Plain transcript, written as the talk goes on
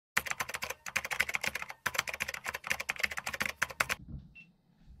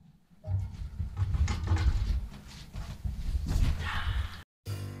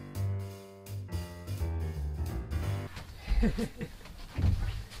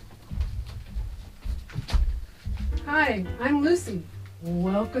Hi, I'm Lucy.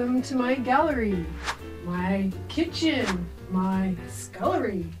 Welcome to my gallery, my kitchen, my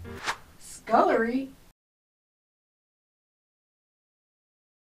scullery. Scullery?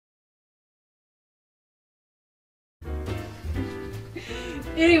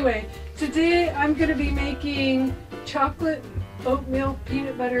 Anyway, today I'm going to be making chocolate oatmeal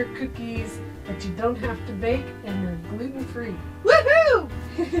peanut butter cookies that you don't have to bake, and they're gluten-free. Woohoo!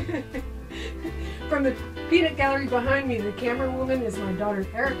 From the peanut gallery behind me, the camera woman is my daughter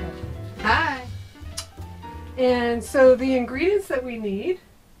Erica. Hi! And so the ingredients that we need: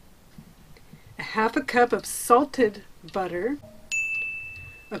 a half a cup of salted butter,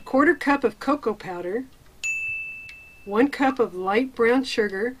 a quarter cup of cocoa powder, 1 cup of light brown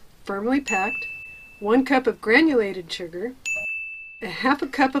sugar, firmly packed, 1 cup of granulated sugar, a half a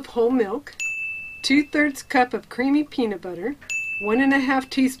cup of whole milk, 2/3 cup of creamy peanut butter, 1½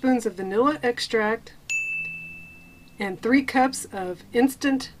 teaspoons of vanilla extract, and 3 cups of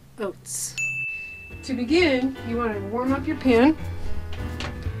instant oats. To begin, you want to warm up your pan.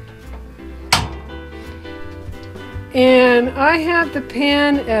 And I have the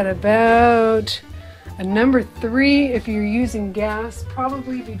pan at about a number 3 if you're using gas,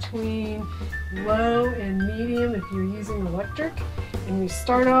 probably between low and medium if you're using electric. And we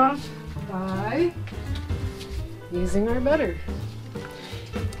start off by using our butter.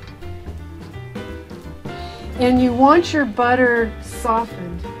 And you want your butter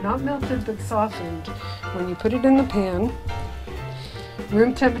softened, not melted but softened, when you put it in the pan.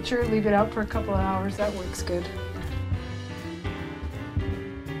 Room temperature, leave it out for a couple of hours, that works good.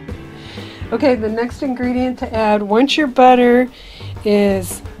 Okay, the next ingredient to add, once your butter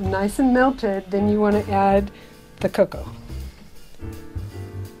is nice and melted, then you want to add the cocoa.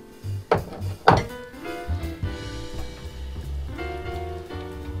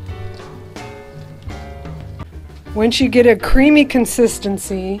 Once you get a creamy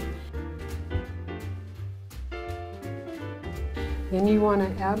consistency, then you want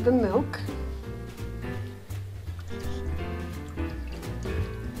to add the milk.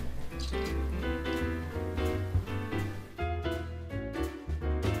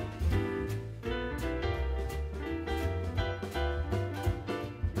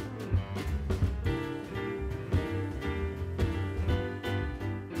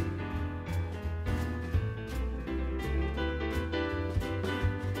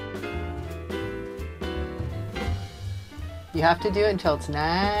 You have to do it until it's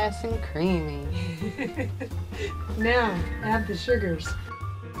nice and creamy. Now, add the sugars.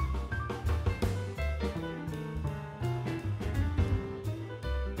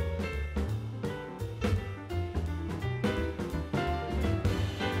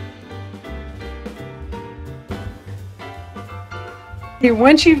 Okay,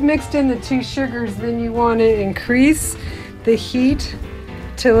 once you've mixed in the 2 sugars, then you want to increase the heat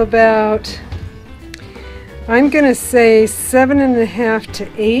till about, I'm going to say 7.5 to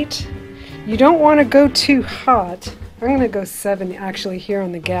 8. You don't want to go too hot. I'm going to go 7 actually here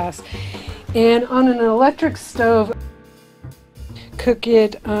on the gas. And on an electric stove, cook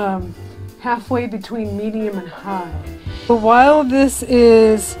it halfway between medium and high. But while this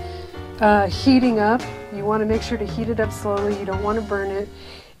is heating up, you want to make sure to heat it up slowly. You don't want to burn it.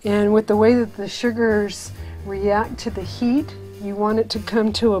 And with the way that the sugars react to the heat, you want it to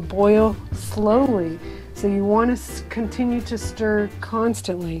come to a boil slowly. So you want to continue to stir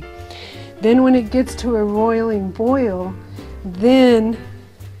constantly. Then when it gets to a roiling boil, then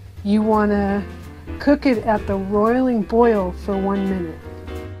you want to cook it at the roiling boil for 1 minute.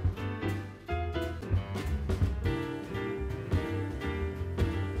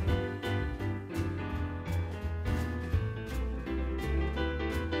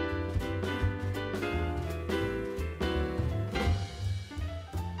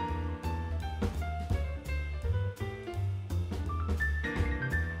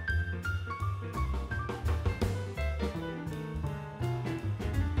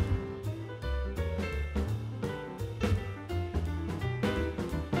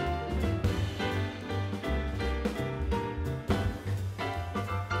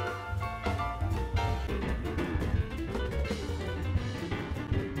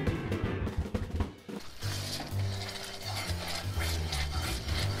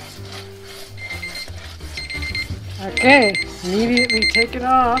 Okay, immediately take it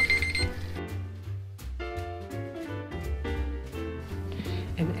off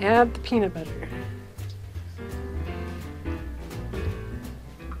and add the peanut butter.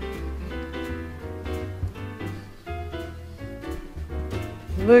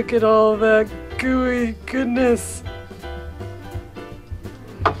 Look at all that gooey goodness.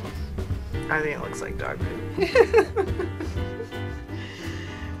 I think it looks like dog poop.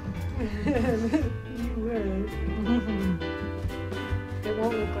 You would. It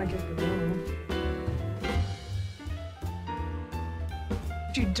won't look like it below.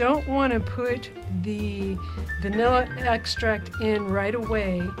 You don't want to put the vanilla extract in right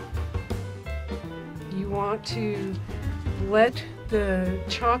away. You want to let the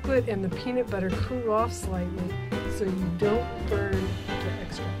chocolate and the peanut butter cool off slightly so you don't burn the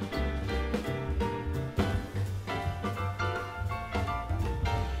extract.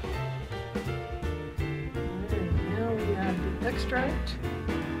 Alright, now we add the extract.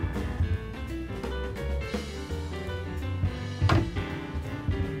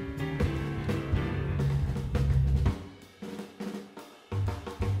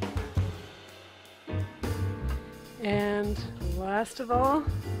 And last of all,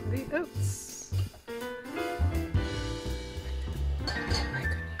 the oats.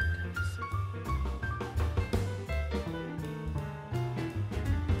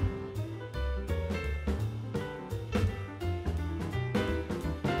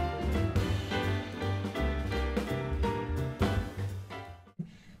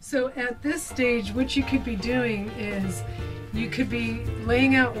 So at this stage, what you could be doing is you could be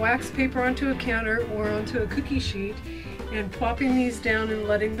laying out wax paper onto a counter or onto a cookie sheet and plopping these down and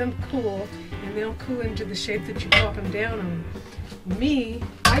letting them cool, and they'll cool into the shape that you plop them down on.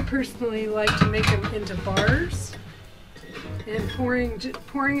 I personally like to make them into bars and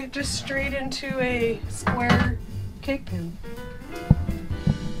pouring it just straight into a square cake pan.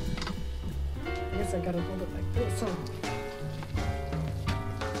 I guess I gotta hold it like this, huh?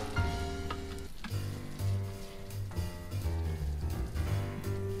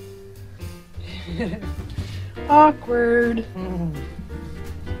 Awkward.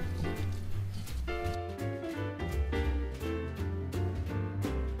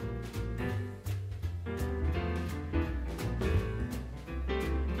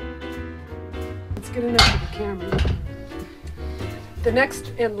 It's good enough for the camera. The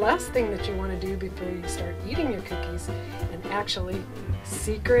next and last thing that you want to do before you start eating your cookies, and actually,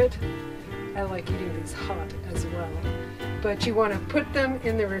 secret, I like eating these hot as well, but you want to put them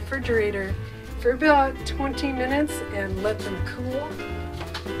in the refrigerator for about 20 minutes and let them cool.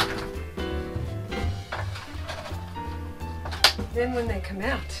 Then when they come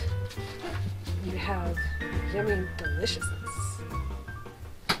out, you have yummy deliciousness.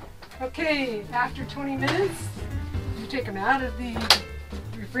 Okay, after 20 minutes, you take them out of the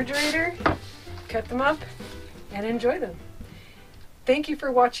refrigerator, cut them up, and enjoy them. Thank you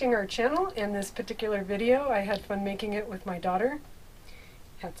for watching our channel and this particular video. I had fun making it with my daughter.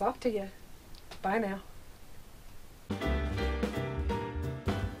 Hats off to you. Bye now.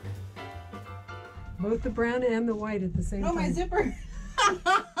 Both the brown and the white at the same time. Oh, my zipper!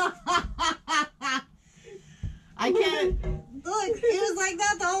 I can't. Look, it was like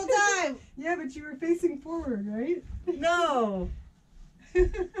that the whole time. Yeah, but you were facing forward, right? No.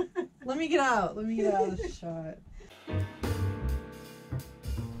 Let me get out. Let me get out of the shot.